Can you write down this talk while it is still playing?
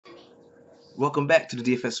Welcome back to the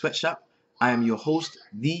DFS Sweatshop. I am your host,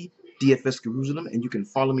 the DFS Jerusalem, and you can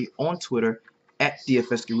follow me on Twitter at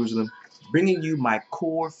DFS Jerusalem, bringing you my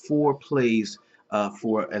core four plays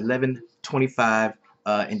for 11:25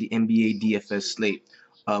 in the NBA DFS slate.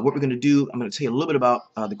 What we're going to do, I'm going to tell you a little bit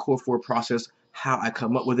about the core four process, how I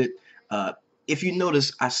come up with it. If you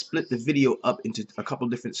notice, I split the video up into a couple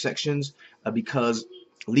different sections because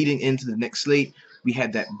leading into the next slate, we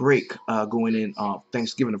had that break going in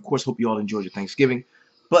Thanksgiving. Of course, hope you all enjoyed your Thanksgiving.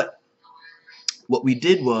 But what we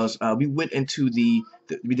did was we went into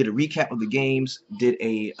we did a recap of the games, did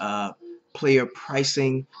a player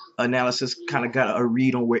pricing analysis, kind of got a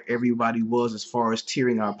read on where everybody was as far as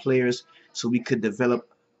tiering our players, so we could develop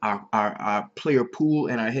our player pool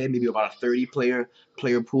in our head, maybe about a 30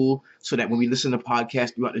 player pool, so that when we listen to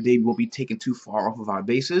podcasts throughout the day, we won't be taken too far off of our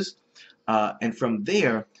bases. And from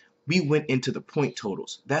there, we went into the point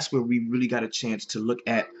totals. That's where we really got a chance to look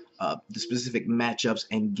at the specific matchups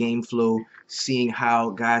and game flow, seeing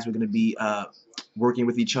how guys were going to be working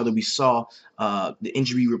with each other. We saw the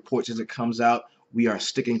injury reports as it comes out. We are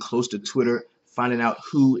sticking close to Twitter, finding out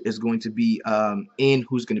who is going to be in,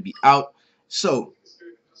 who's going to be out. So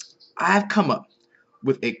I've come up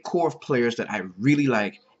with a core of players that I really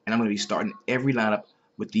like, and I'm going to be starting every lineup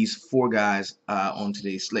with these four guys on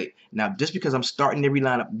today's slate. Now, just because I'm starting every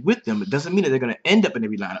lineup with them, it doesn't mean that they're going to end up in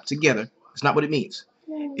every lineup together. It's not what it means.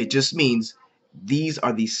 It just means these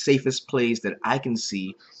are the safest plays that I can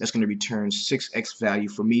see that's going to return 6x value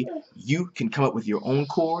for me. You can come up with your own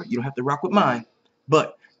core. You don't have to rock with mine,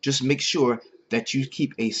 but just make sure that you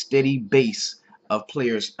keep a steady base of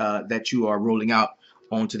players that you are rolling out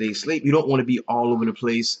on today's slate. You don't want to be all over the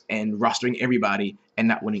place and rostering everybody and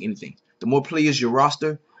not winning anything. The more players you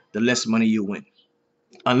roster, the less money you win.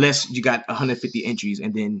 Unless you got 150 entries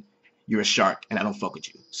and then you're a shark and I don't fuck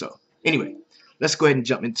with you. So anyway, let's go ahead and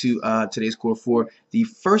jump into today's core four. The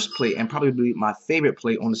first play, and probably my favorite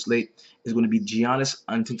play on the slate, is going to be Giannis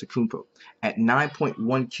Antetokounmpo at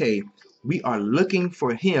 9.1K. We are looking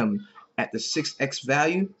for him at the 6x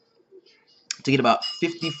value to get about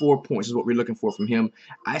 54 points is what we're looking for from him.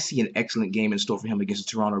 I see an excellent game in store for him against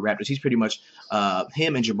the Toronto Raptors. He's pretty much,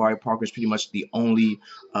 him and Jabari Parker is pretty much the only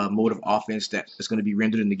mode of offense that is going to be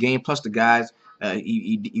rendered in the game. Plus the guys,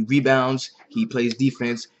 he rebounds, he plays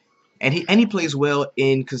defense, and he plays well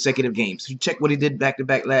in consecutive games. You check what he did back to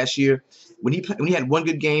back last year. When he had one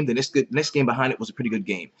good game, the next game behind it was a pretty good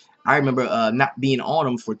game. I remember not being on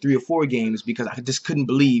him for 3 or 4 games because I just couldn't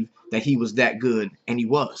believe that he was that good, and he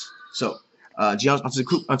was. So Giannis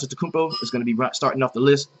Antetokounmpo is going to be starting off the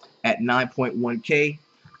list at 9.1K.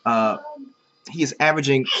 He is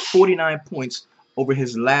averaging 49 points over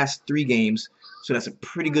his last 3 games, so that's a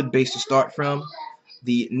pretty good base to start from.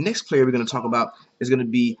 The next player we're going to talk about is going to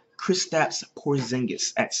be Kristaps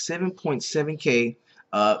Porzingis at 7.7K.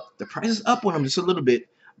 The price is up on him just a little bit,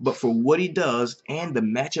 but for what he does and the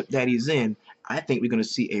matchup that he's in, I think we're going to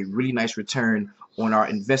see a really nice return on our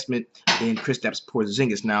investment in Kristaps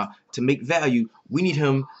Porzingis. Now, to make value, we need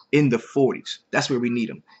him in the 40s. That's where we need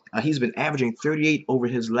him. He's been averaging 38 over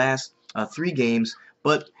his last 3 games,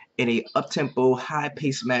 but in a up-tempo,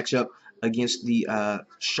 high-paced matchup against the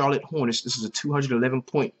Charlotte Hornets, this is a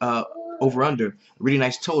 211-point over-under, really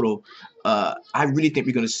nice total. I really think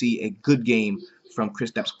we're going to see a good game from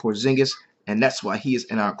Kristaps Porzingis, and that's why he is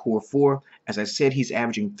in our core 4. As I said, he's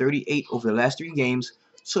averaging 38 over the last 3 games,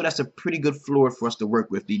 so that's a pretty good floor for us to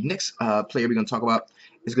work with. The next player we're going to talk about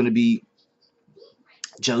is going to be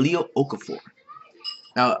Jahlil Okafor.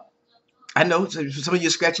 Now, I know some of you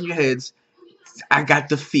are scratching your heads. I got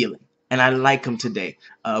the feeling, and I like him today.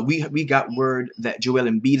 We got word that Joel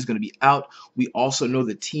Embiid is going to be out. We also know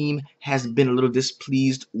the team has been a little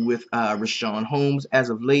displeased with Rashawn Holmes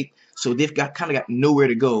as of late, so they've kind of got nowhere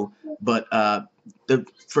to go. But the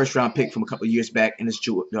first round pick from a couple of years back, and it's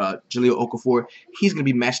Jahlil Okafor. He's going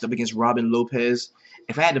to be matched up against Robin Lopez.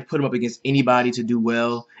 If I had to put him up against anybody to do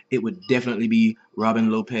well, it would definitely be Robin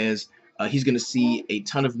Lopez. He's going to see a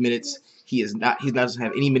ton of minutes. He doesn't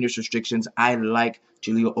have any minutes restrictions. I like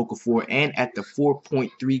Jahlil Okafor, and at the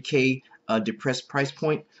 4.3K depressed price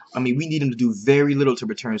point, I mean, we need him to do very little to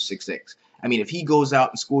return 6x. I mean, if he goes out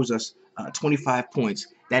and scores us 25 points,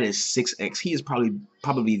 that is 6x. He is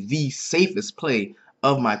probably the safest play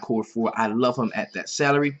of my core 4. I love him at that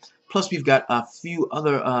salary. Plus, we've got a few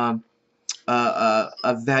other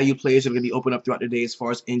value players that are going to be open up throughout the day as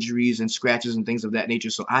far as injuries and scratches and things of that nature.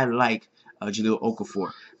 So I like Jahlil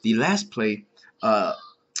Okafor. The last play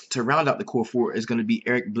to round out the core 4 is going to be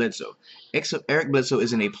Eric Bledsoe. Eric Bledsoe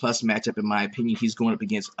is in a plus matchup in my opinion. He's going up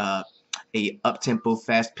against a up-tempo,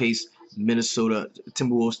 fast-paced Minnesota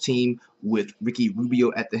Timberwolves team with Ricky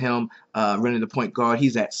Rubio at the helm, running the point guard.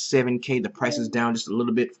 He's at 7K. The price is down just a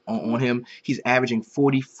little bit on him. He's averaging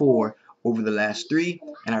 44 over the last 3,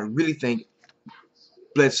 and I really think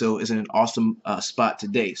Bledsoe is in an awesome spot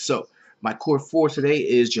today. So my core 4 today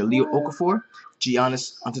is Jahlil Okafor,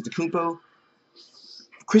 Giannis Antetokounmpo,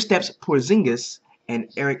 Kristaps Porzingis, and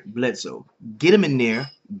Eric Bledsoe. Get him in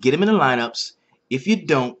there. Get him in the lineups. If you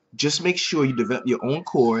don't, just make sure you develop your own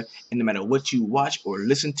core, and no matter what you watch or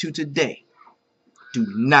listen to today, do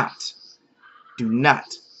not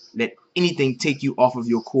let anything take you off of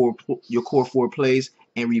your core 4 plays.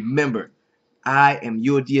 And remember, I am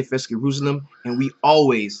your DFS Jerusalem, and we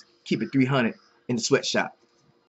always keep it 300 in the sweatshop.